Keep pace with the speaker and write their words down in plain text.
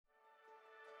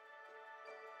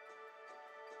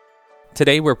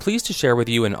Today, we're pleased to share with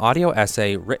you an audio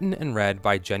essay written and read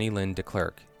by Jenny-Lyn de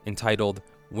Klerk, entitled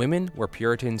Women Were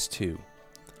Puritans Too.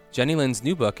 Jenny-Lyn's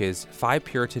new book is 5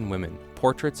 Puritan Women,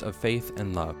 Portraits of Faith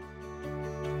and Love.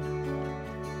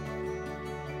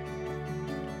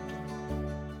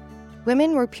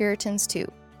 Women Were Puritans Too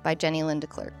by Jenny-Lyn de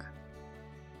Klerk.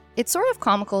 It's sort of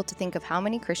comical to think of how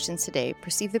many Christians today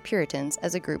perceive the Puritans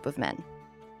as a group of men.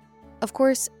 Of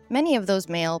course, many of those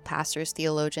male pastors,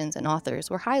 theologians, and authors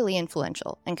were highly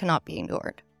influential and cannot be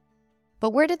ignored.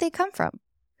 But where did they come from?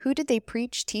 Who did they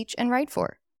preach, teach, and write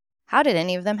for? How did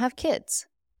any of them have kids?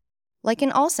 Like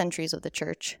in all centuries of the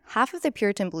church, half of the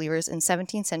Puritan believers in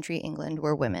 17th century England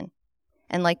were women.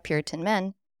 And like Puritan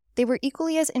men, they were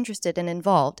equally as interested and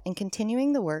involved in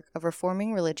continuing the work of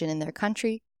reforming religion in their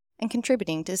country and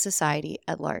contributing to society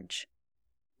at large.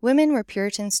 Women were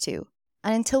Puritans too,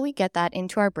 and until we get that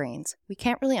into our brains, we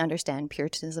can't really understand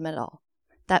Puritanism at all.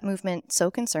 That movement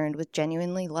so concerned with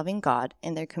genuinely loving God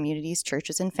in their communities,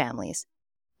 churches, and families,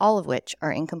 all of which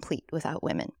are incomplete without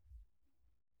women.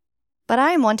 But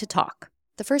I am one to talk.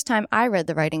 The first time I read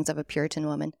the writings of a Puritan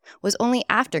woman was only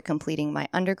after completing my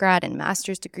undergrad and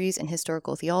master's degrees in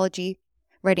historical theology,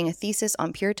 writing a thesis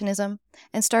on Puritanism,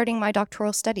 and starting my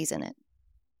doctoral studies in it.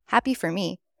 Happy for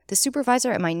me, the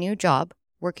supervisor at my new job,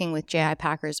 working with J.I.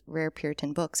 Packer's Rare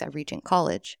Puritan Books at Regent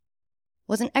College,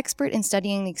 was an expert in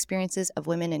studying the experiences of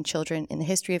women and children in the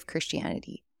history of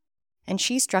Christianity, and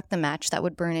she struck the match that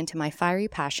would burn into my fiery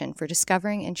passion for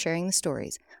discovering and sharing the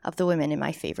stories of the women in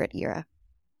my favorite era.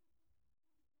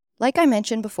 Like I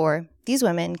mentioned before, these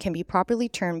women can be properly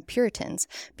termed Puritans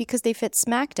because they fit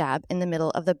smack dab in the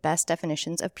middle of the best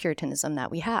definitions of Puritanism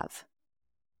that we have.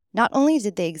 Not only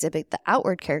did they exhibit the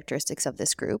outward characteristics of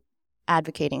this group,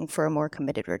 advocating for a more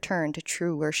committed return to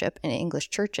true worship in English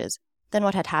churches than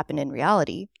what had happened in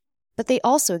reality, but they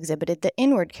also exhibited the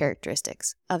inward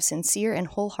characteristics of sincere and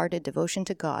wholehearted devotion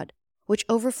to God, which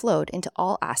overflowed into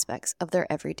all aspects of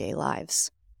their everyday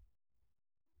lives.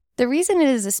 The reason it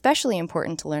is especially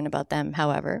important to learn about them,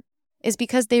 however, is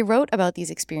because they wrote about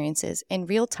these experiences in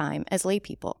real time as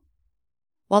laypeople.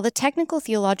 While the technical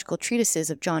theological treatises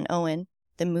of John Owen,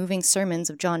 the moving sermons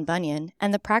of John Bunyan,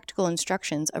 and the practical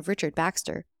instructions of Richard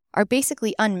Baxter are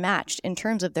basically unmatched in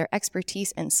terms of their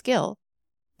expertise and skill,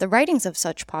 the writings of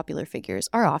such popular figures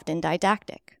are often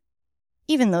didactic.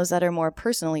 Even those that are more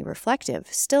personally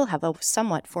reflective still have a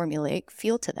somewhat formulaic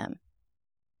feel to them.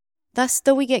 Thus,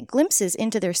 though we get glimpses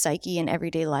into their psyche in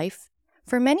everyday life,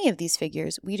 for many of these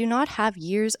figures we do not have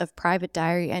years of private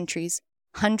diary entries,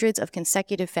 hundreds of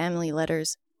consecutive family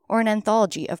letters, or an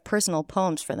anthology of personal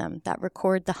poems for them that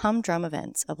record the humdrum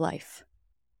events of life.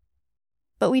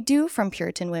 But we do from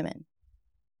Puritan women.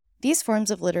 These forms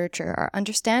of literature are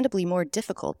understandably more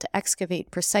difficult to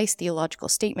excavate precise theological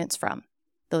statements from,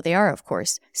 though they are, of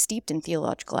course, steeped in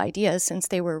theological ideas since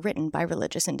they were written by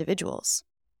religious individuals.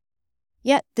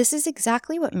 Yet, this is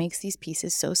exactly what makes these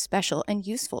pieces so special and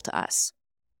useful to us.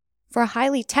 For a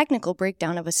highly technical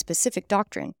breakdown of a specific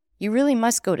doctrine, you really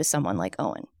must go to someone like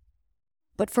Owen.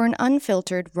 But for an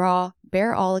unfiltered, raw,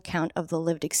 bare-all account of the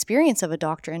lived experience of a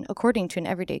doctrine according to an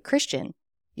everyday Christian,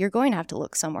 you're going to have to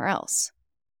look somewhere else.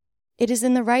 It is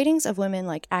in the writings of women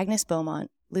like Agnes Beaumont,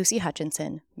 Lucy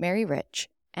Hutchinson, Mary Rich,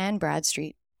 Anne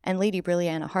Bradstreet, and Lady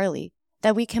Brilliana Harley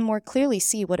that we can more clearly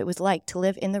see what it was like to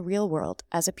live in the real world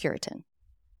as a Puritan.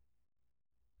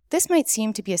 This might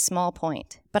seem to be a small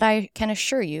point, but I can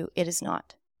assure you it is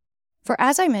not. For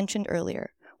as I mentioned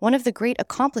earlier, one of the great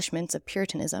accomplishments of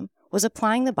Puritanism was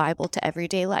applying the Bible to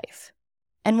everyday life.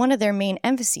 And one of their main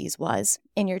emphases was,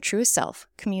 in your truest self,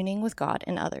 communing with God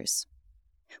and others.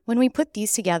 When we put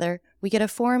these together, we get a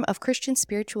form of Christian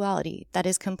spirituality that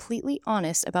is completely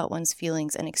honest about one's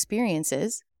feelings and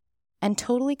experiences, and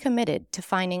totally committed to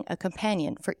finding a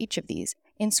companion for each of these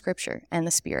in Scripture and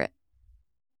the Spirit.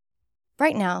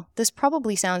 Right now, this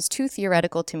probably sounds too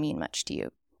theoretical to mean much to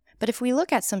you, but if we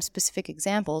look at some specific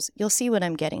examples, you'll see what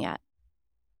I'm getting at.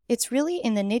 It's really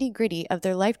in the nitty-gritty of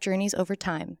their life journeys over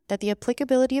time that the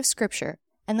applicability of Scripture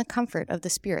and the comfort of the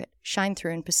Spirit shine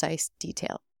through in precise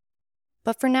detail.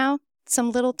 But for now,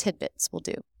 some little tidbits will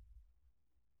do.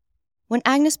 When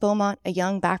Agnes Beaumont, a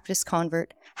young Baptist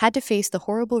convert, had to face the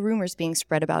horrible rumors being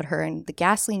spread about her and the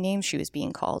ghastly names she was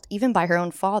being called, even by her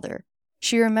own father,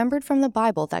 she remembered from the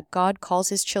Bible that God calls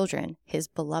his children his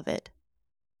beloved.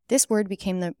 This word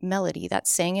became the melody that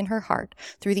sang in her heart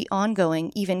through the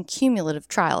ongoing, even cumulative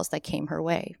trials that came her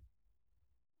way.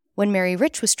 When Mary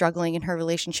Rich was struggling in her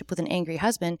relationship with an angry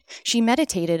husband, she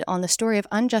meditated on the story of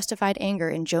unjustified anger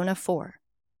in Jonah 4.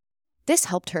 This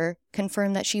helped her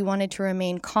confirm that she wanted to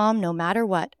remain calm no matter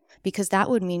what, because that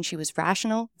would mean she was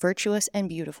rational, virtuous, and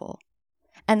beautiful.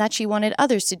 and that she wanted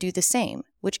others to do the same,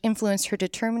 which influenced her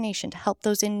determination to help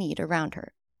those in need around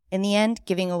her, in the end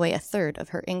giving away a third of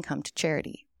her income to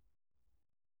charity.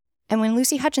 And when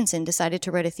Lucy Hutchinson decided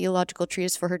to write a theological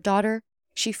treatise for her daughter,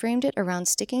 she framed it around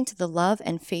sticking to the love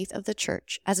and faith of the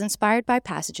church as inspired by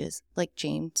passages like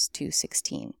James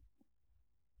 2:16.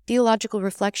 Theological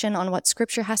reflection on what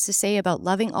Scripture has to say about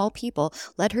loving all people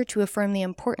led her to affirm the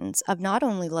importance of not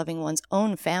only loving one's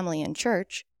own family and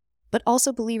church, but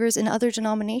also believers in other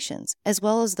denominations, as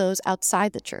well as those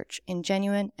outside the church, in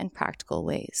genuine and practical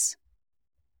ways.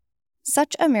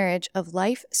 Such a marriage of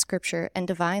life, Scripture, and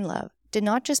divine love did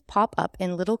not just pop up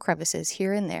in little crevices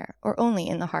here and there, or only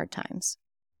in the hard times.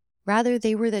 Rather,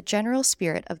 they were the general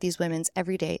spirit of these women's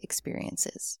everyday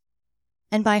experiences.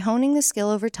 And by honing the skill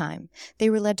over time, they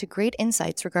were led to great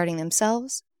insights regarding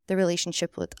themselves, their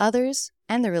relationship with others,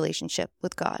 and their relationship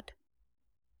with God.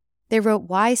 They wrote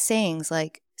wise sayings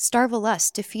like, "Starve a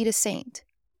lust to feed a saint,"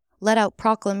 let out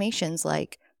proclamations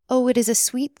like, "Oh, it is a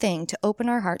sweet thing to open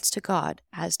our hearts to God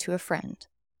as to a friend,"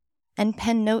 and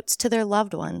pen notes to their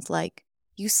loved ones like,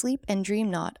 "You sleep and dream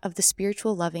not of the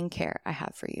spiritual loving care I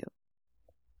have for you."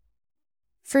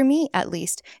 For me, at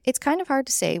least, it's kind of hard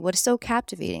to say what is so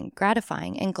captivating,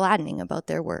 gratifying, and gladdening about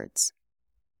their words.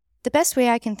 The best way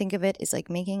I can think of it is like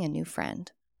making a new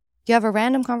friend. You have a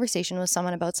random conversation with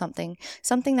someone about something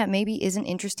that maybe isn't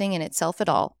interesting in itself at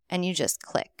all, and you just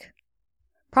click.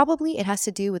 Probably it has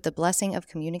to do with the blessing of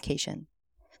communication,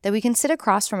 that we can sit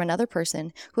across from another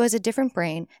person who has a different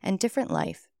brain and different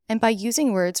life, and by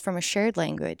using words from a shared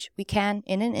language, we can,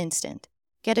 in an instant,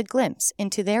 get a glimpse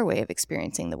into their way of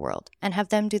experiencing the world and have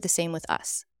them do the same with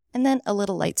us. And then a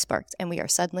little light sparks and we are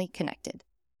suddenly connected.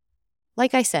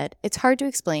 Like I said, it's hard to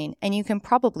explain, and you can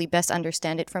probably best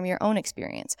understand it from your own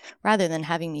experience rather than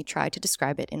having me try to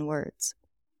describe it in words.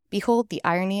 Behold the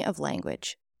irony of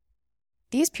language.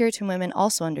 These Puritan women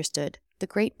also understood the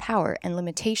great power and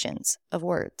limitations of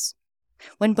words.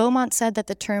 When Beaumont said that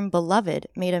the term beloved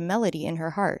made a melody in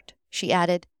her heart, she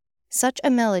added, "Such a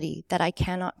melody that I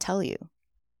cannot tell you."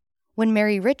 When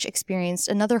Mary Rich experienced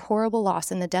another horrible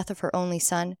loss in the death of her only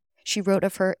son, she wrote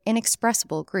of her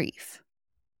inexpressible grief.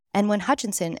 And when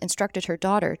Hutchinson instructed her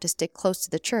daughter to stick close to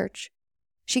the church,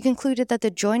 she concluded that the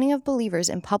joining of believers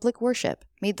in public worship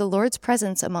made the Lord's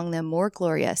presence among them more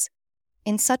glorious,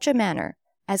 in such a manner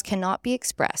as cannot be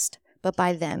expressed but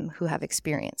by them who have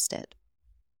experienced it.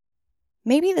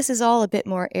 Maybe this is all a bit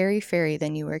more airy-fairy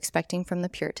than you were expecting from the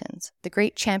Puritans, the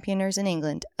great championers in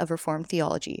England of Reformed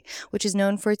theology, which is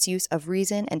known for its use of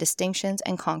reason and distinctions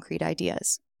and concrete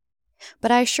ideas.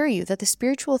 But I assure you that the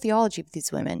spiritual theology of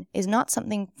these women is not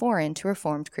something foreign to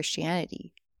Reformed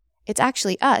Christianity. It's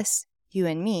actually us, you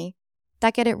and me,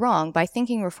 that get it wrong by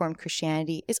thinking Reformed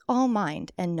Christianity is all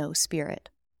mind and no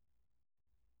spirit.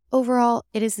 Overall,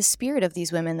 it is the spirit of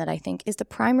these women that I think is the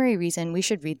primary reason we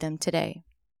should read them today.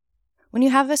 When you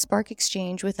have a spark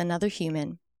exchange with another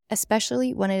human,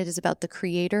 especially when it is about the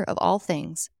creator of all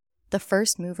things, the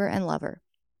first mover and lover,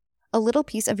 a little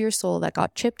piece of your soul that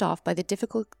got chipped off by the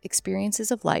difficult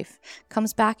experiences of life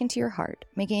comes back into your heart,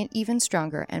 making it even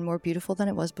stronger and more beautiful than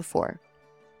it was before.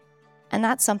 And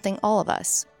that's something all of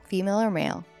us, female or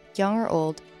male, young or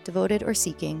old, devoted or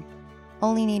seeking,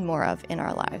 only need more of in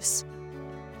our lives.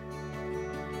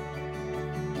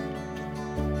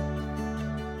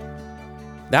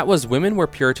 That was Women Were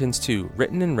Puritans Too,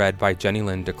 written and read by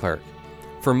Jenny-Lyn de Klerk.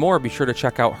 For more, be sure to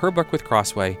check out her book with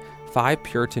Crossway, 5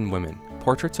 Puritan Women,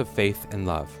 Portraits of Faith and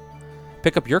Love.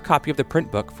 Pick up your copy of the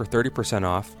print book for 30%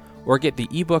 off, or get the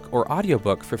ebook or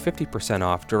audiobook for 50%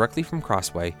 off directly from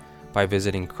Crossway by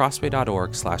visiting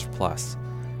crossway.org/plus.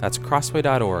 That's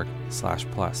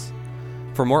crossway.org/plus.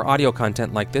 For more audio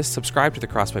content like this, subscribe to the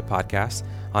Crossway Podcast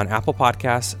on Apple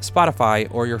Podcasts,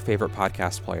 Spotify, or your favorite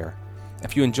podcast player.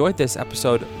 If you enjoyed this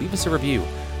episode, leave us a review.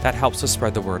 That helps us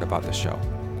spread the word about the show.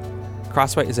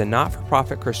 Crossway is a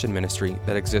not-for-profit Christian ministry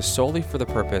that exists solely for the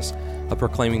purpose of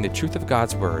proclaiming the truth of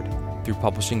God's Word through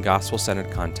publishing gospel-centered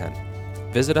content.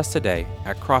 Visit us today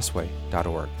at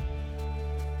crossway.org.